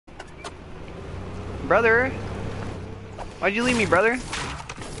Brother! Why'd you leave me, brother?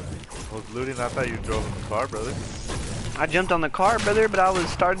 I was looting, I thought you drove in the car, brother. I jumped on the car, brother, but I was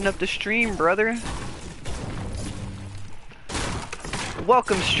starting up the stream, brother.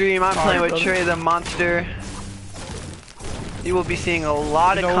 Welcome, stream. I'm playing with Trey the Monster. You will be seeing a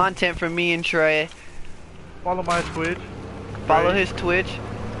lot of content from me and Trey. Follow my Twitch. Follow his Twitch.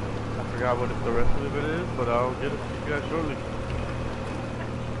 I forgot what the rest of it is, but I'll get it to you guys shortly.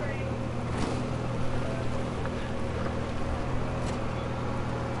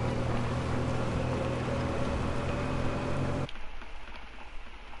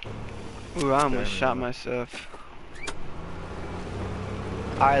 Ooh, I almost shot myself.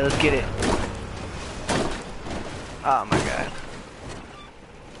 Alright, let's get it. Oh my god.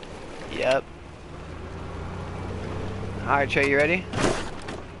 Yep. Alright, Trey, you ready?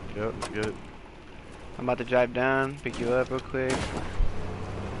 Yep, good. I'm about to drive down, pick you up real quick.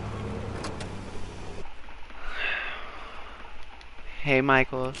 Hey,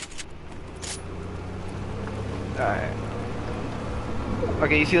 Michael. Alright.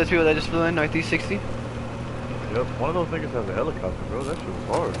 Okay, you see those people that just flew in, Northeast 60? Yep, one of those niggas has a helicopter, bro. That shit was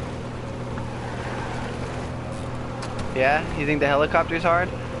hard. Yeah? You think the helicopter's hard?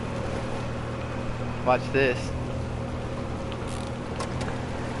 Watch this.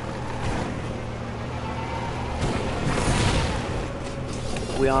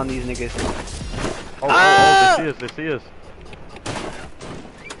 We on these niggas. Oh, they see us, they see us.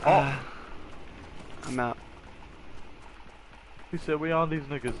 I'm out. He said we on these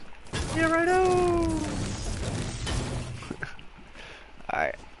niggas. Yeah, righto.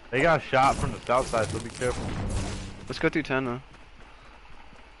 Alright. They got shot from the south side, so be careful. Let's go through tunnel.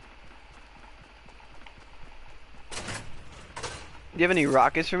 Do you have any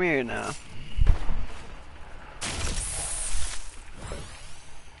rockets for me or no?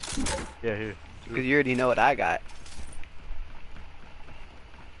 Yeah, here. Because you already know what I got.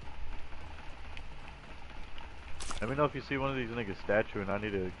 Let me know if you see one of these niggas statue and I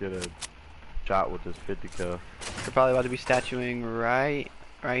need to get a shot with this 50 cal. They're probably about to be statuing right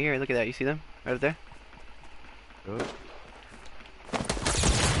here. Look at that. You see them? Right up there? Good.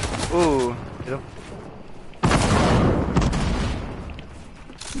 Ooh. Get him.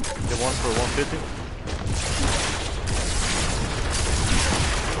 Get one for 150.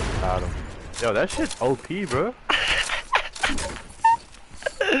 Got him. Yo, that shit's OP, bro.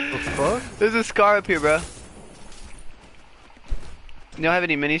 What the fuck? There's a scar up here, bro. You don't have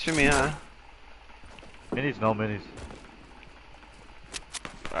any minis for me, huh? Minis, no minis.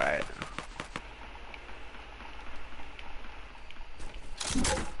 Alright.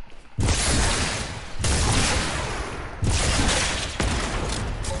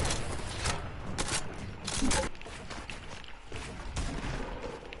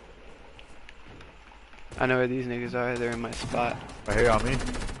 I know where these niggas are. They're in my spot. Right here on me.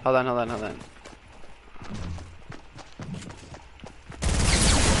 Hold on, hold on, hold on.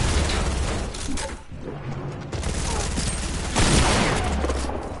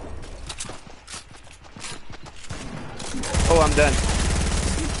 Oh, I'm done.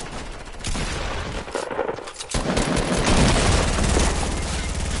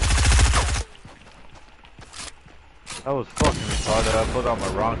 That was fucking retarded. I put on my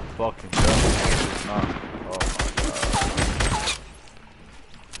wrong fucking gun. Oh my god.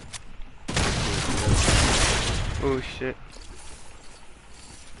 Oh shit.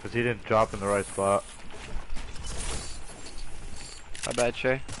 Cause he didn't drop in the right spot. My bad,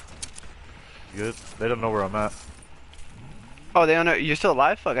 Trey. You good? They don't know where I'm at. Oh, they don't know. You're still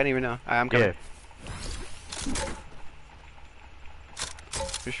alive? Fuck, I didn't even know. Alright, I'm coming. Yeah.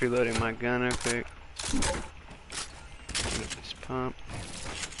 Just reloading my gun real quick. Get this pump.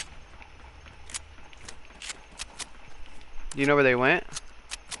 Do you know where they went?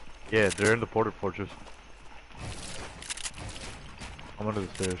 Yeah, they're in the porter fortress. I'm under the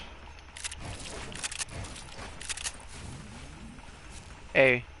stairs.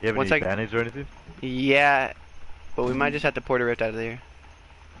 Hey, You have any bandage or anything? Yeah, but we might just have to porter rift out of there.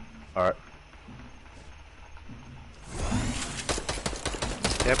 Alright.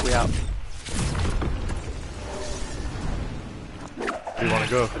 Yep, we out. Where you wanna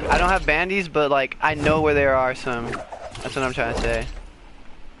go? I don't have bandies, but like I know where there are some. That's what I'm trying to say.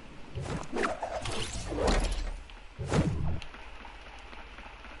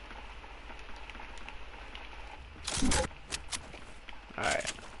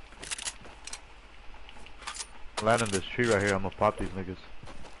 Alright. Land in this tree right here. I'm gonna pop these niggas.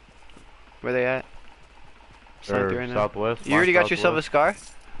 Where they at? They're Right now. southwest. You already got yourself a scar?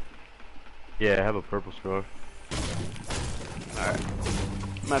 Yeah, I have a purple scar. Alright.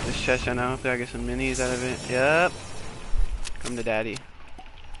 I'm at this chest right now. Hopefully I get some minis out of it. Yep. Come to daddy.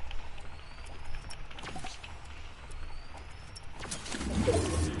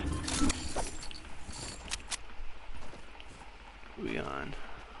 We on.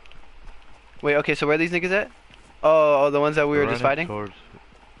 Wait, okay, so where are these niggas at? Oh, the ones that we were just fighting? Towards...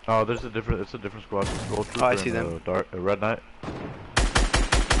 Oh, there's a different, it's a different squad. Gold Trooper, oh, I see them. Red Knight.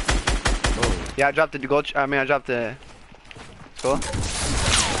 Oh. Yeah, I dropped the gold, I dropped the... Cool.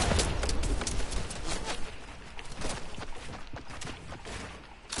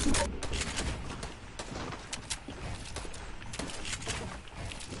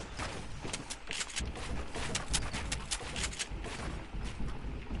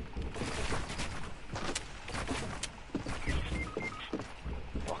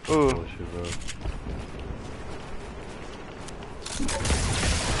 Ooh. Bullshit, bro.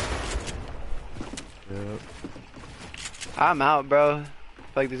 Yep. I'm out, bro. I feel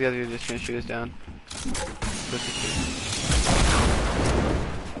like these guys are just gonna shoot us down.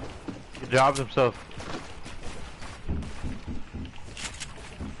 He dropped himself.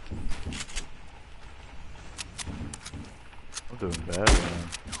 I'm doing bad, man.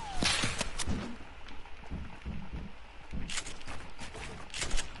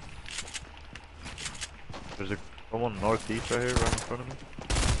 There's someone northeast right here, right in front of me.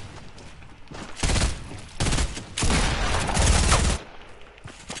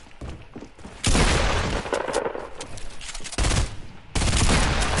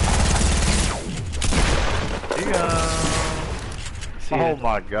 Oh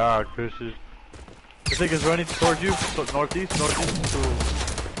my god, Christian. I think it's running towards you, so northeast. Ooh.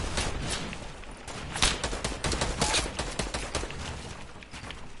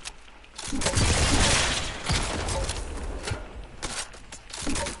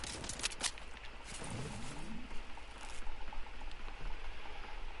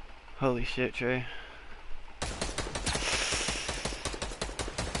 Holy shit, Trey.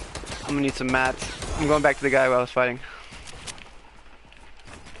 I'm gonna need some mats. I'm going back to the guy who I was fighting.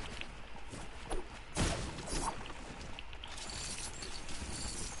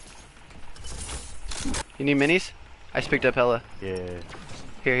 You need minis? I just picked up hella. Yeah.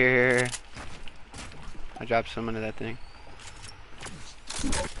 Here. I dropped some into that thing.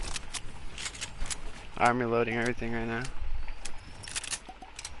 I'm reloading everything right now.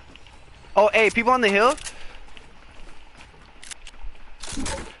 Oh, hey, people on the hill?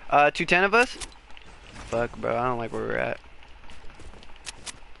 210 of us? Fuck, bro, I don't like where we're at.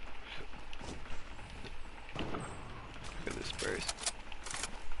 Look at this burst.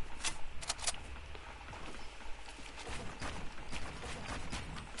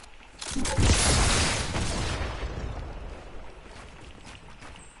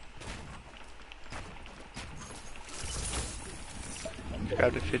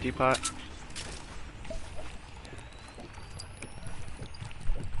 Grabbed a 50 pot.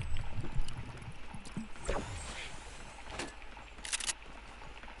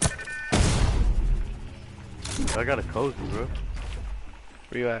 I got a cozy, bro.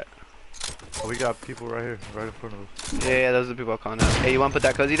 Where you at? Oh, we got people right here, right in front of us. Yeah, those are the people I'm calling out. Hey, you wanna put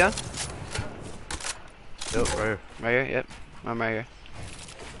that cozy down? Yep, right here. Right here? Yep. I'm right here.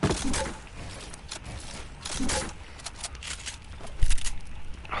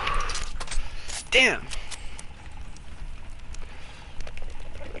 Damn!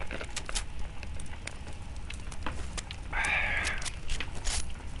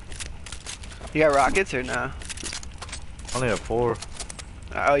 You got rockets or no? I only have 4.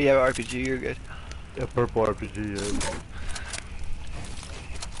 Oh, you have RPG, you're good. Yeah, purple RPG, yeah.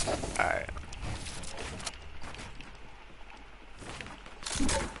 Alright.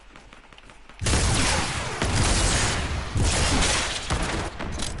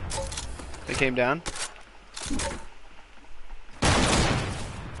 They came down.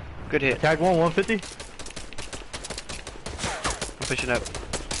 Good hit. Tag 150. I'm pushing up.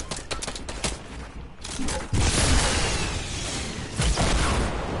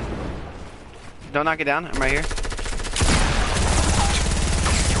 Don't knock it down. I'm right here.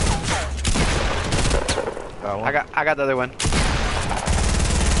 I got the other one.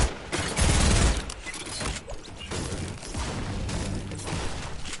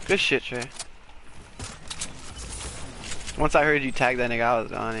 Good shit, Trey. Once I heard you tag that nigga, I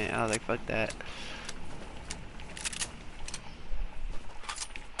was on it. I was like, fuck that.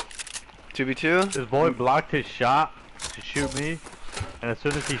 2v2? This boy blocked his shot to shoot me, and as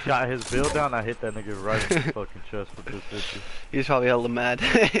soon as he shot his build down, I hit that nigga right in the fucking chest with this 50. He's probably hella mad.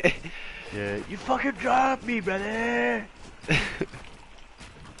 Yeah, you fucking dropped me, brother!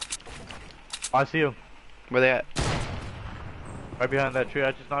 I see him. Where they at? Right behind that tree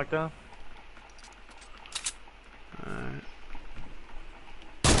I just knocked down. Alright.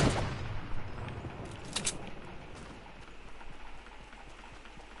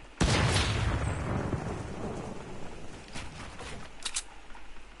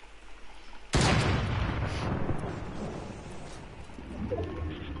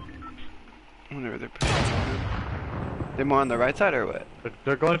 I wonder where they're pushing from. They're more on the right side or what?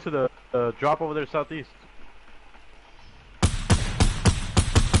 They're going to the drop over there southeast.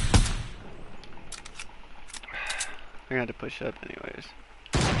 They're gonna have to push up anyways.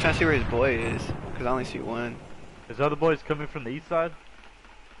 I'm trying to see where his boy is, because I only see one. His other boys coming from the east side.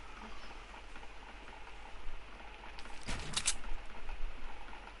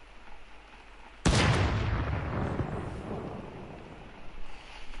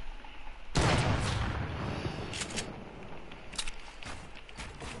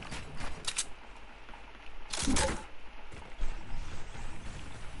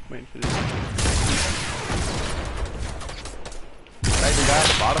 Waiting for this. Right, the guy at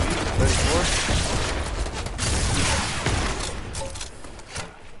the bottom, 34.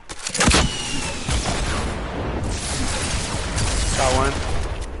 Got one.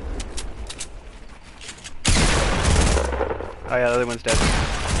 Oh yeah, the other one's dead.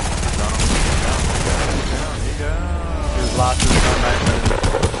 There's lots of on that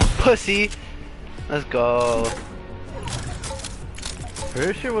pussy. Let's go.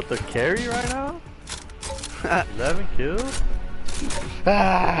 Her shit with the carry right now? 11 kills?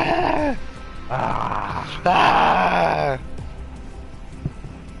 Ah! Ah! Ah!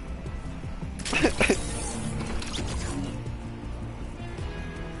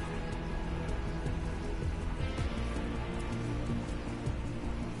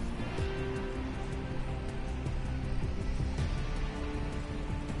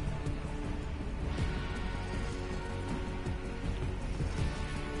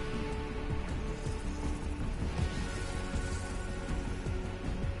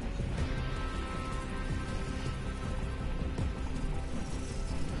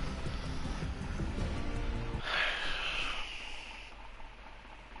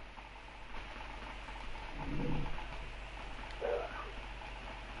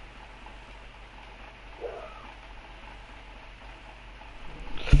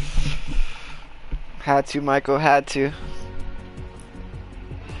 Had to, Michael, had to.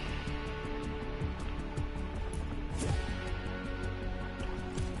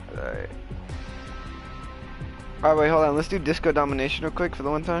 Alright. Alright, wait, hold on. Let's do disco domination real quick for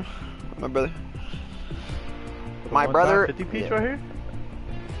the one time. My brother. My brother. 50 piece right here?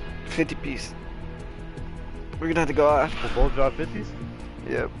 50 piece. We're gonna have to go off. We'll both drop 50s?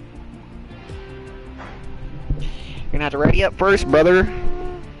 Yep. You're gonna have to ready up first, brother.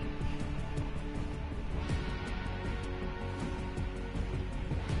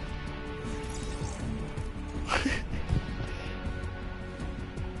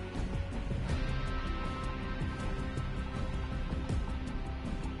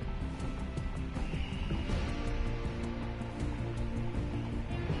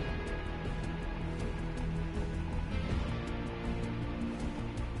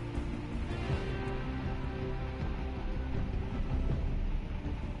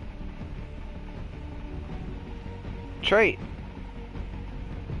 Trait.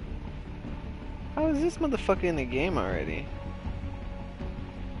 How is this motherfucker in the game already?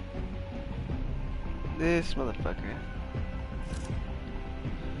 This motherfucker.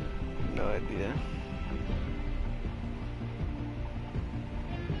 No idea.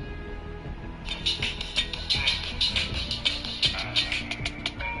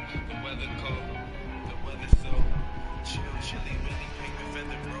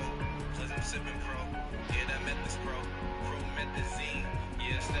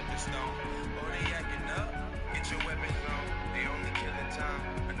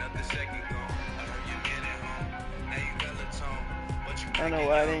 I don't know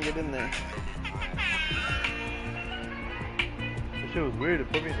why I didn't get in there. That shit was weird.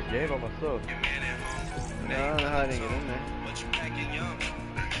 It put me in the game by myself. No, I don't know how I didn't get in there.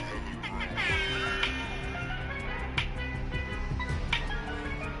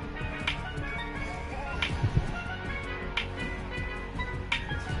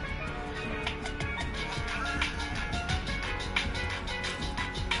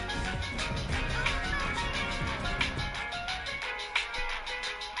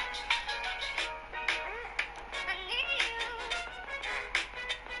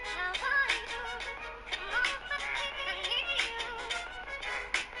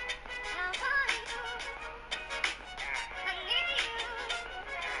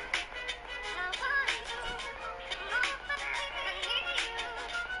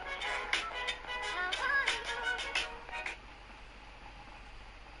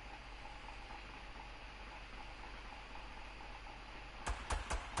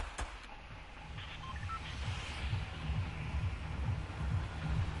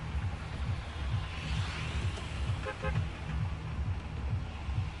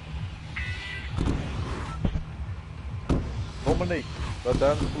 culminate right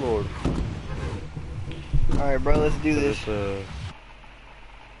down the floor. Alright, bro, let's do this.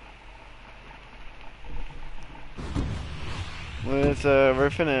 We're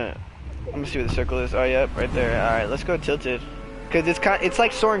finna. Let me see where the circle is. Oh, yep, right there. Alright, let's go tilted. Cause it's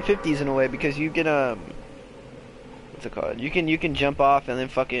like soaring 50s in a way because you can what's it called? You can jump off and then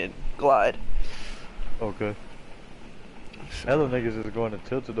fucking glide. Okay. Hella niggas is going to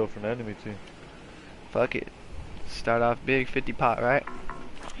tilted though from the enemy team. Fuck it. Start off big, 50 pot, right?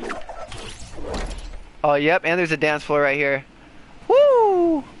 Oh, yep, and there's a dance floor right here.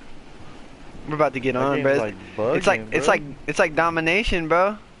 Woo! We're about to get That on, bro. like bugging, It's like domination,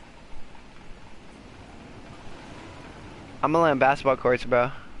 bro. I'm gonna land basketball courts,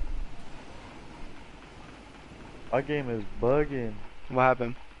 bro. Our game is bugging. What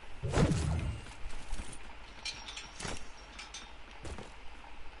happened?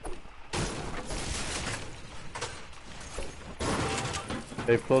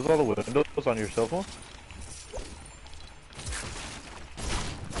 They've closed all the windows on your cell phone?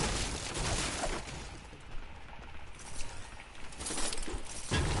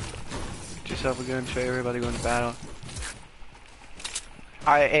 Get yourself a gun, Trey. Everybody going to battle.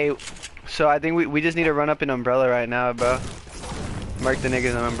 Alright, hey. So I think we just need to run up an umbrella right now, bro. Mark the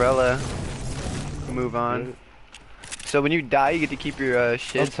niggas on umbrella. Move on. Good. So when you die, you get to keep your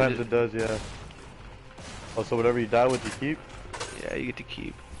shit. Sometimes it does, yeah. Oh, so whatever you die with, you keep? Yeah, you get to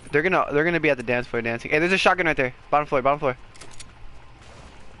keep. They're gonna be at the dance floor dancing. Hey, there's a shotgun right there. Bottom floor, bottom floor.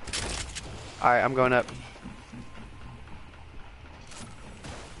 Alright, I'm going up.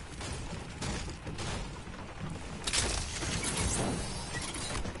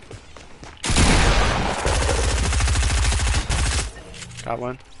 Got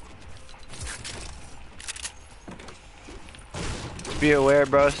one. Just be aware,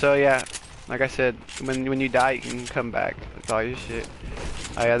 bro. So yeah, like I said, when you die, you can come back with all your shit.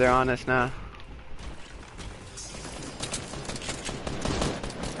 Oh yeah, they're on us now.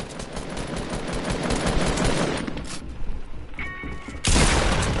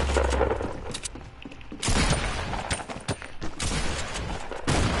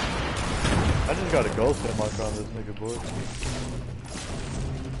 I just got a ghost hit mark on this nigga, boy.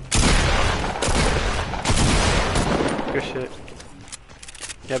 Good shit.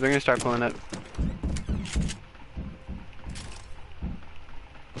 Yeah, they're gonna start pulling up.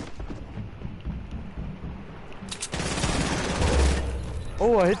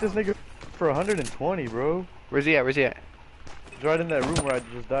 Oh, I hit this nigga for 120, bro. Where's he at? Where's he at? He's right in that room where I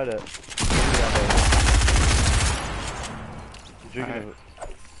just died at. He's drinking Alright. it.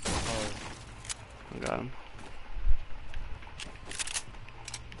 Oh, I got him.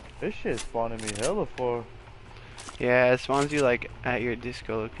 this shit's spawning me hella far. Yeah, it spawns you like at your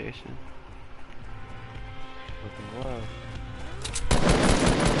disco location. Fucking wild.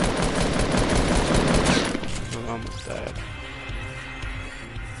 I'm almost died.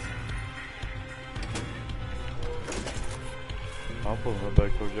 I'm pulling right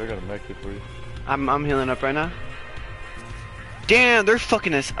back towards you. I got a mech kit for you. I'm healing up right now. Damn, they're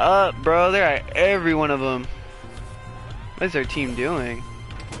fucking us up, bro. They're at every one of them. What is their team doing?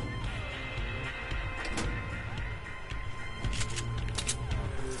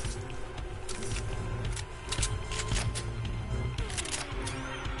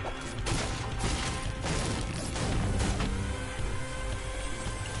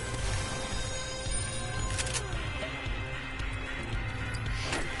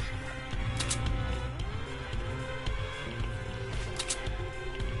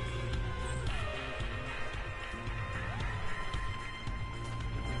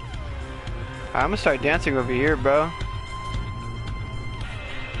 I'm gonna start dancing over here, bro.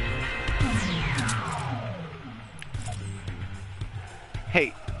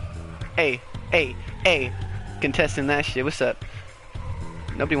 Hey, hey, contesting that shit. What's up?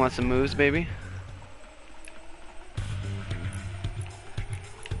 Nobody wants some moves, baby.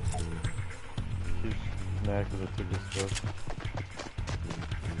 He's mad because I took his stuff.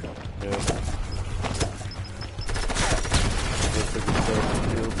 Yeah. Just took his stuff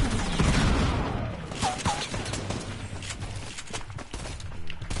and healed.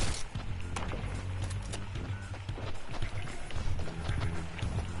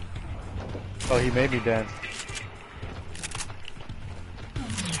 Oh, he made me dance.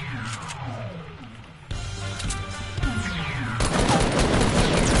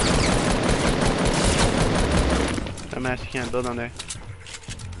 Dumbass, you can't build on there.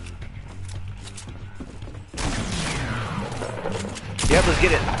 Yep, let's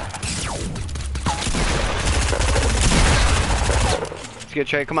get it. Let's get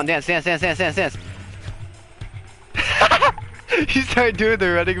Trey. Come on, dance, dance, dance, dance, dance, dance. You start doing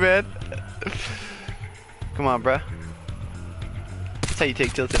the running man. Come on, bruh. That's how you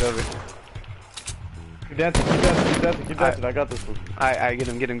take tilted over. Keep dancing, keep dancing, keep dancing, keep dancing. I got this one. Alright, get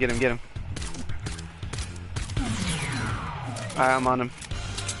him, get him, get him, get him. Alright, I'm on him.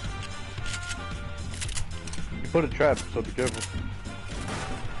 You put a trap, so be careful.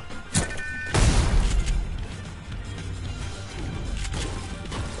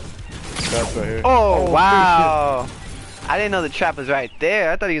 Trap's right here. Oh, wow! I didn't know the trap was right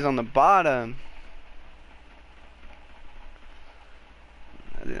there. I thought he was on the bottom.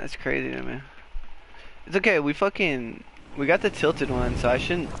 I think that's crazy, man. It's okay, we got the tilted one, so I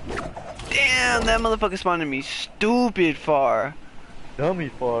shouldn't... Damn, that motherfucker spawned me stupid far. Dummy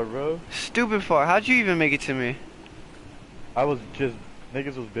far, bro. Stupid far. How'd you even make it to me? I was just...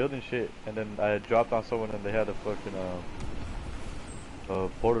 Niggas was building shit, and then I dropped on someone and they had a fucking,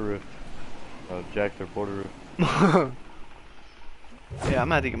 porter rift. Jack their porter rift. Yeah, I'm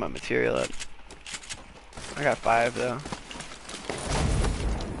gonna have to get my material up. I got 5, though.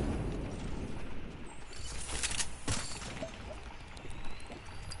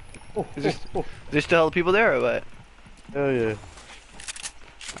 Is there still other people there or what? Hell yeah.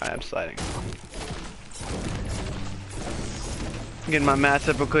 Alright, I'm sliding. I'm getting my mats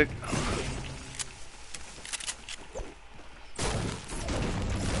up real quick.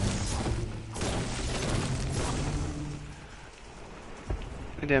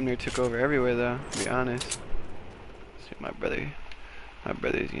 I damn near took over everywhere though, to be honest. See my brother's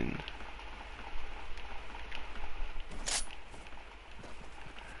getting...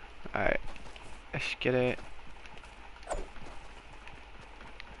 Alright, let's get it.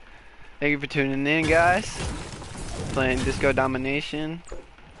 Thank you for tuning in, guys. Playing Disco Domination.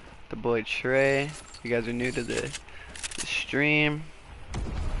 The boy Trey. You guys are new to the stream.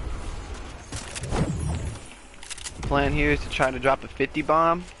 Plan here is to try to drop a 50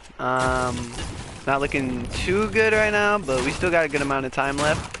 bomb. Not looking too good right now, but we still got a good amount of time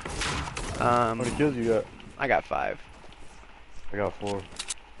left. How many kills you got? I got 5. I got 4.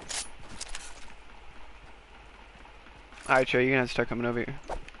 Alright, Trey, you're gonna have to start coming over here.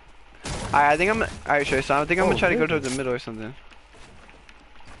 Alright, Trey, so I think I'm gonna try to go towards the middle or something.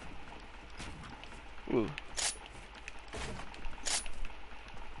 Ooh.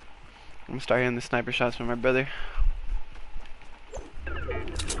 I'm gonna start hitting the sniper shots from my brother.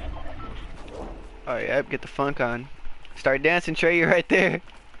 Oh, yep, get the funk on. Start dancing, Trey, you're right there.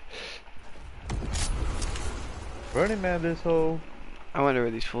 Burning Man, this hole. I wonder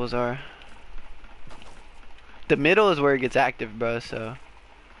where these fools are. The middle is where it gets active, bro, so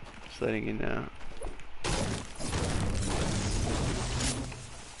just letting you know.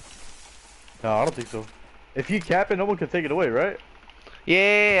 No, I don't think so. If you cap it, no one can take it away, right?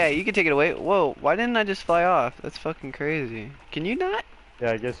 Yeah, you can take it away. Whoa, why didn't I just fly off? That's fucking crazy. Can you not?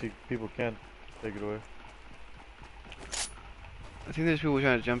 Yeah, I guess people can take it away. I think there's people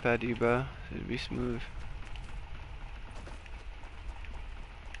trying to jump at you, bro. It'd be smooth.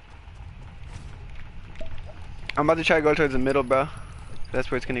 I'm about to try to go towards the middle, bro. That's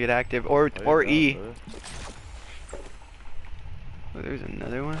where it's gonna get active. Or E. Oh, there's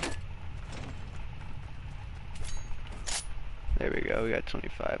another one. There we go. We got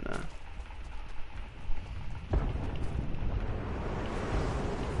 25 now.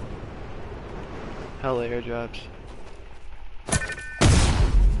 Hella airdrops.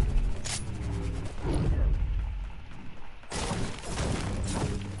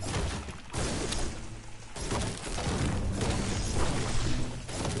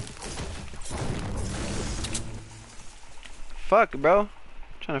 Fuck, bro. I'm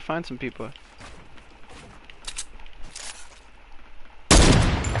trying to find some people.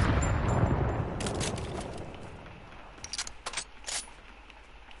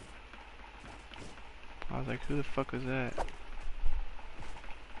 I was like, who the fuck was that?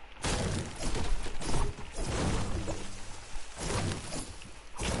 I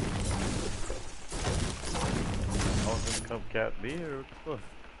was gonna come cap me or what the fuck?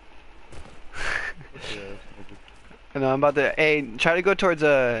 No, I'm about to. Hey, try to go towards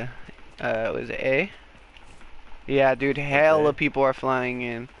was it A? Yeah, dude, hella Okay. people are flying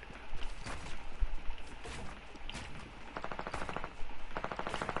in.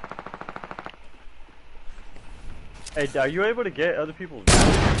 Hey, are you able to get other people's?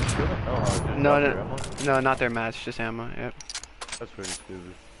 No, not their mats, just ammo. Yep. That's pretty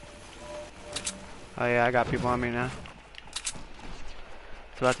stupid. Oh yeah, I got people on me now.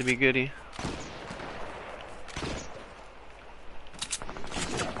 It's about to be goody.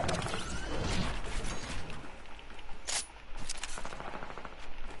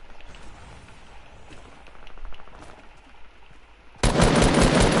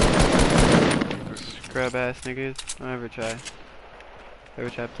 scrub ass niggas. Don't ever try. Ever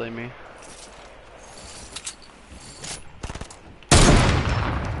try to play me.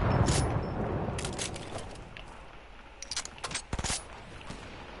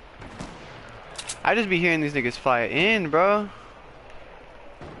 I just be hearing these niggas fly in, bro.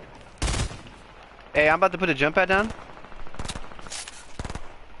 Hey, I'm about to put a jump pad down.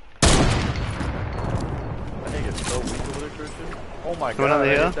 That nigga's so weak over there, Christian. Oh my Going god, on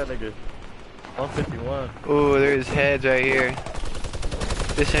the I hill? hit that nigga. 151. Ooh, there's heads right here.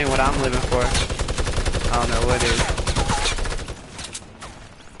 This ain't what I'm living for. I don't know what is.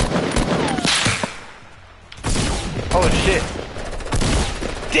 Oh shit.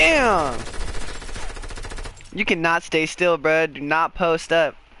 Damn! You cannot stay still, bro. Do not post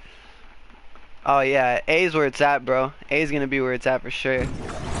up. Oh yeah, A's where it's at, bro. A's gonna be where it's at for sure.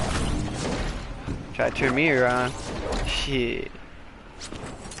 Try to turn me around. Shit.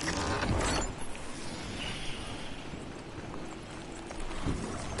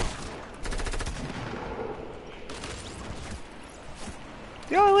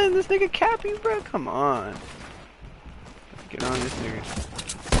 Y'all letting this nigga cap you, bro? Come on. Get on this nigga.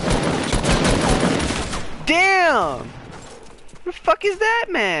 Damn! What the fuck is that,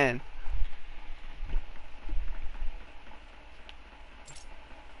 man?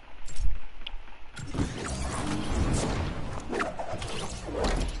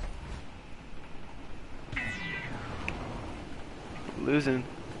 Losing.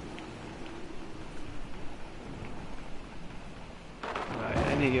 Alright,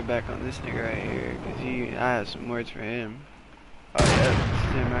 I need to get back on this nigga right here, cause I have some words for him. Oh yeah, this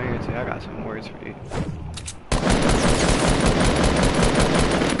is him right here too. I got some words for you.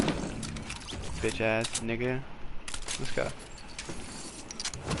 Bitch ass nigga. Let's go.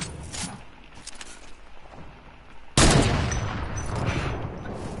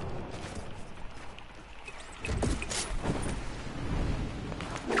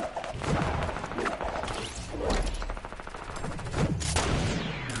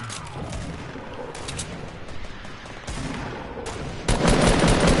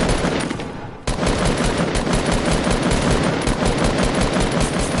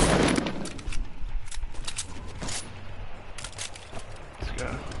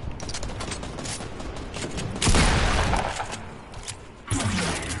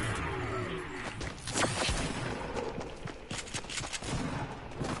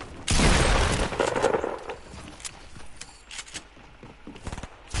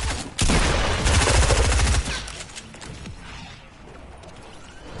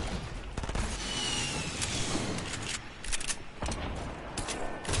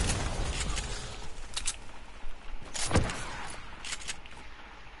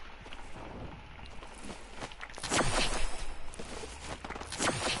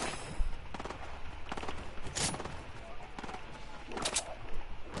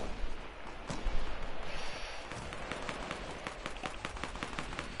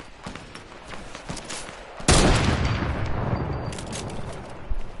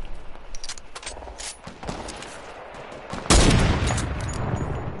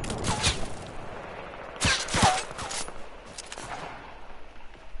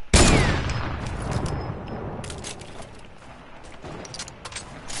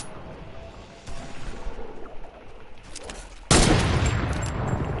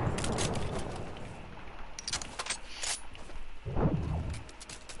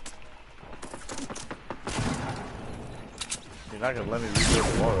 You're not gonna let me rebuild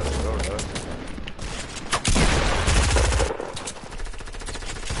the wall right over, right?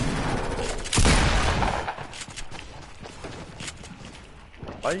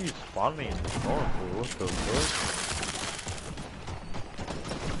 Why you spawn me in the storm, fool? What the fuck?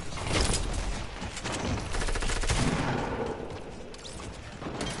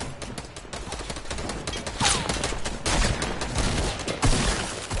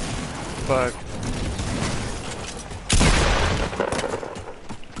 Fuck.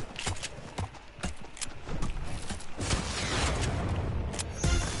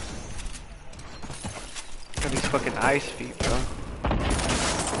 Got these fucking ice feet, bro.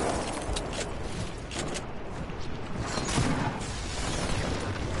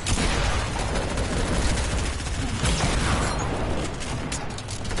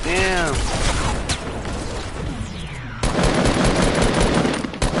 Damn.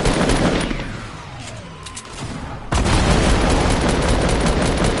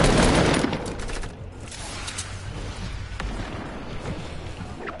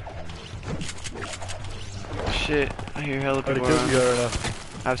 Shit, I hear hella people around.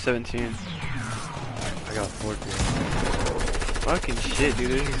 I have 17. I got 14. Fucking shit,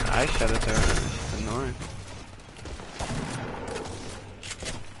 dude. There's these ice shadows around. It's annoying.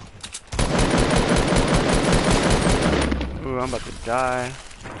 I'm about to die.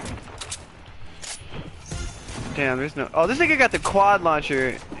 Damn, there's no. Oh, this nigga got the quad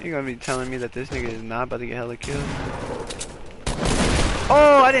launcher. You gonna be telling me that this nigga is not about to get hella killed?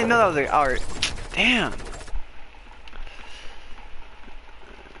 Oh, I didn't know that was like art. Damn.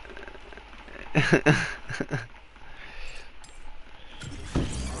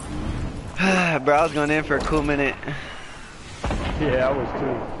 Bro, I was going in for a cool minute. Yeah, I was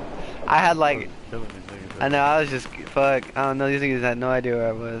too. I had like, Killing these niggas. I know, I was just, fuck, I don't know, these niggas had no idea where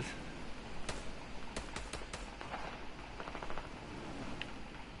I was.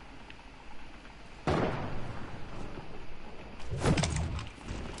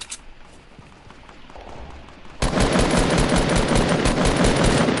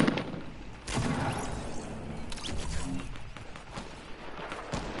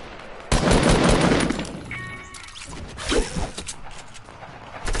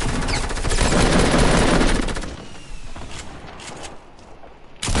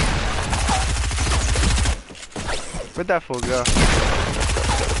 Where'd that fool go?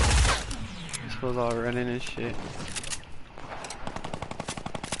 This fool's all running and shit.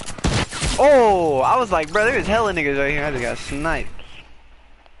 Oh, I was like, bro, there's hella niggas right here. I just got sniped.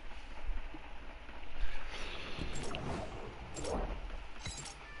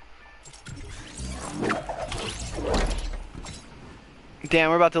 Damn,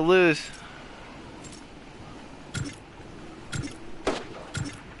 we're about to lose.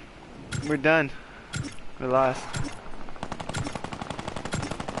 We're done. We lost.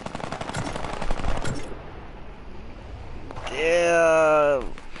 Yeah.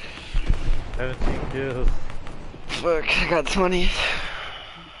 17 kills. Fuck, I got 20.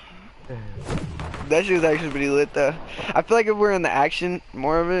 That shit was actually pretty lit though. I feel like if we're in the action,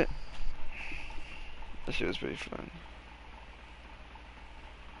 more of it, that shit was pretty fun.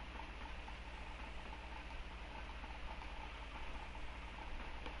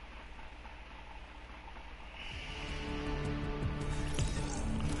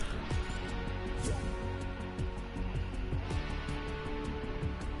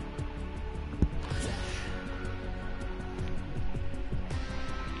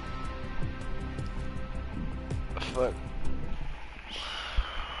 Fuck.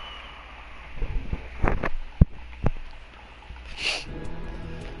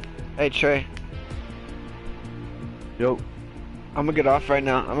 Hey Trey. Yo. I'm gonna get off right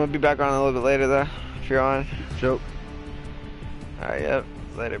now. I'm gonna be back on a little bit later though, if you're on. Yo. Alright, yep.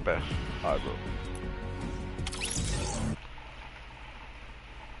 Later, bro. Alright, bro.